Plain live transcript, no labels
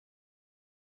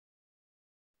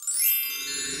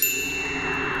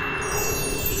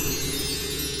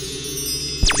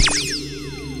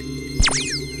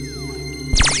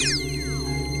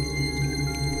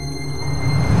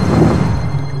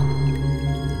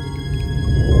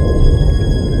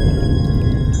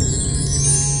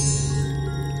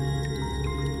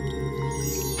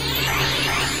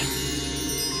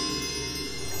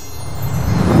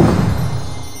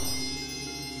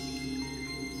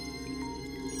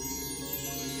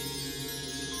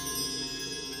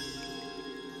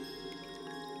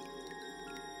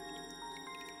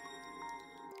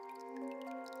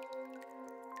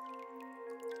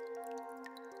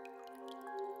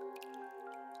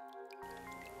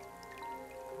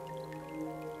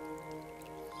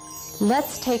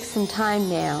Let's take some time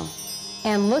now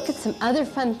and look at some other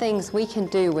fun things we can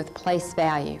do with place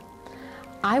value.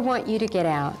 I want you to get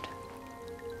out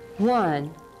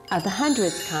one of the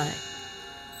hundredths kind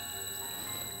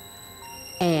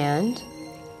and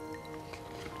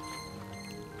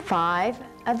 5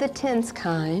 of the tens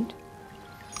kind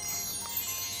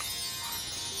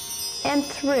and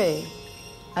 3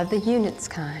 of the units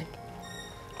kind.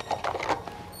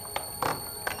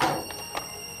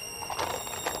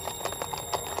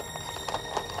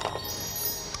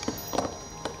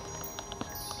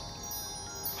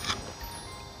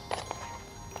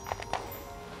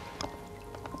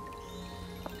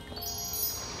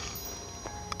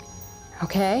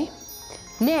 Okay,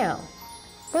 now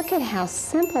look at how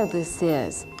simple this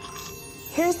is.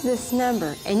 Here's this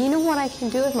number, and you know what I can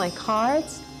do with my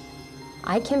cards?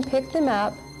 I can pick them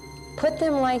up, put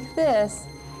them like this,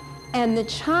 and the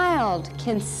child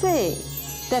can see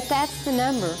that that's the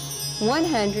number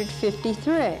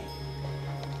 153.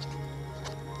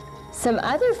 Some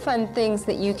other fun things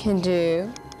that you can do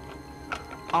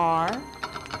are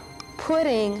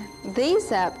putting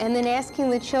these up and then asking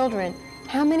the children,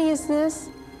 how many is this?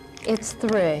 It's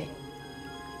 3.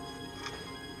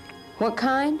 What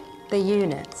kind? The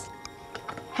units.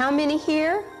 How many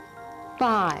here?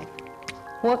 5.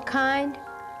 What kind?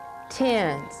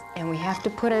 Tens. And we have to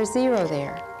put our 0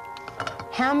 there.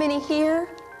 How many here?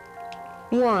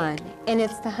 1. And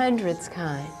it's the hundredths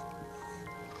kind.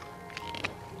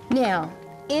 Now,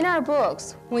 in our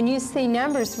books, when you see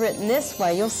numbers written this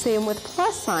way, you'll see them with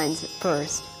plus signs at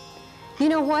first. You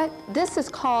know what? This is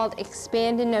called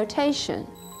expanded notation.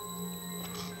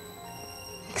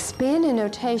 Expanded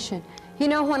notation. You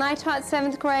know, when I taught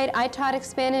 7th grade, I taught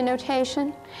expanded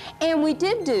notation, and we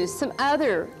did do some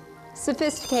other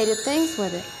sophisticated things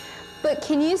with it. But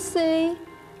can you see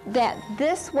that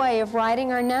this way of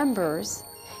writing our numbers,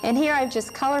 and here I've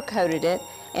just color-coded it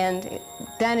and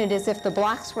done it as if the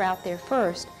blocks were out there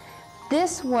first,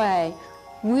 this way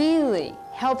really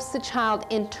helps the child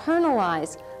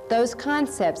internalize those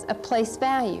concepts of place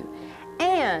value,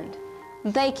 and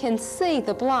they can see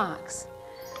the blocks.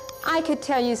 I could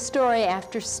tell you story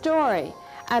after story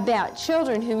about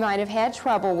children who might have had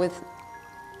trouble with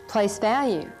place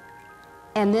value,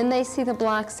 and then they see the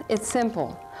blocks, it's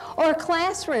simple. Or a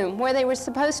classroom where they were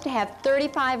supposed to have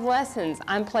 35 lessons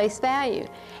on place value,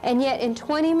 and yet in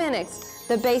 20 minutes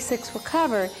the basics were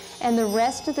covered, and the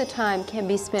rest of the time can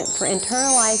be spent for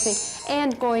internalizing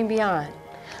and going beyond.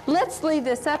 Let's leave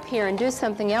this up here and do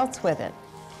something else with it.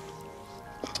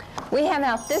 We have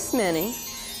out this many.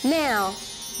 Now,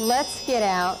 let's get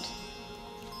out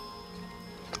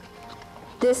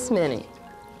this many.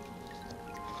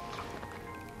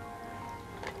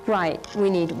 Right, we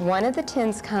need 1 of the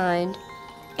tens kind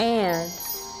and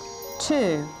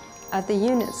 2 of the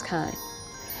units kind.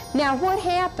 Now, what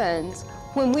happens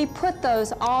when we put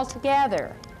those all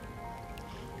together?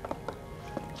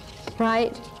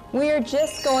 Right? We're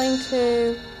just going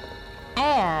to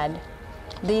add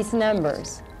these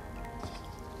numbers.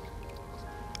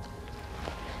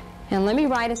 And let me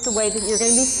write it the way that you're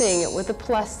going to be seeing it with the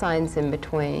plus signs in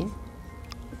between.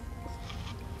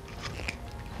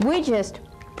 We just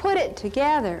put it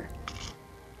together.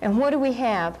 And what do we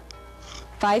have?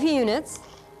 5 units.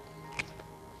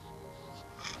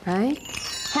 Right?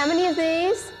 How many of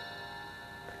these?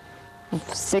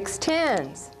 6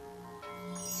 tens.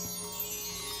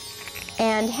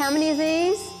 And how many of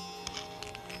these?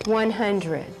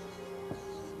 100.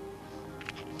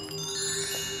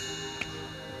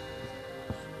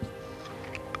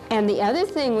 And the other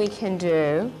thing we can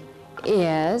do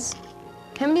is,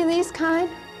 how many of these kind?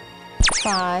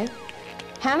 5.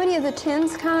 How many of the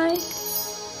tens kind?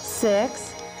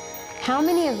 6. How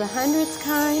many of the hundreds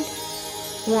kind?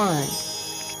 1.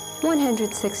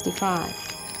 165.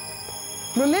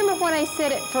 Remember what I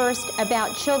said at first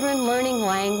about children learning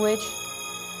language?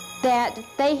 That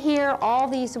they hear all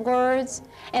these words,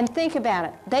 and think about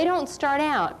it. They don't start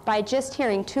out by just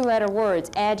hearing 2-letter words,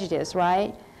 adjectives,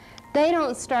 right? They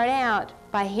don't start out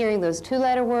by hearing those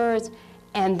 2-letter words,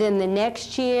 and then the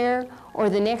next year or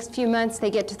the next few months they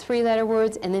get to 3-letter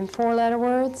words and then 4-letter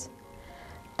words.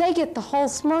 They get the whole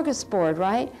smorgasbord,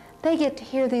 right? They get to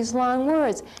hear these long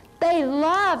words. They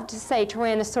love to say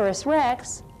Tyrannosaurus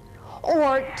Rex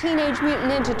or Teenage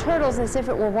Mutant Ninja Turtles as if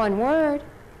it were one word.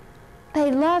 They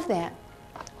love that.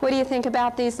 What do you think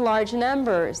about these large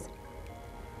numbers?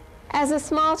 As a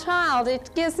small child, it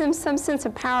gives them some sense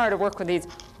of power to work with these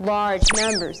large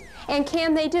numbers. And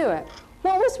can they do it?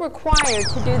 What was required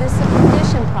to do this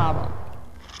addition problem?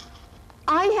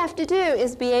 All you have to do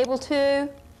is be able to,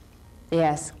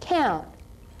 yes, count.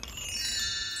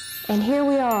 And here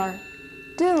we are.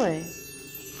 doing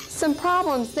some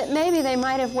problems that maybe they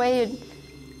might have waited,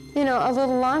 you know, a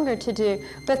little longer to do,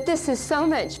 but this is so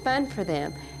much fun for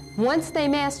them. Once they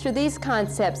master these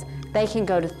concepts, they can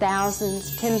go to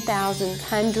thousands, 10,000s,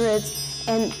 hundreds,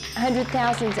 and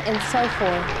 100,000s, and so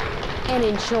forth, and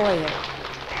enjoy it.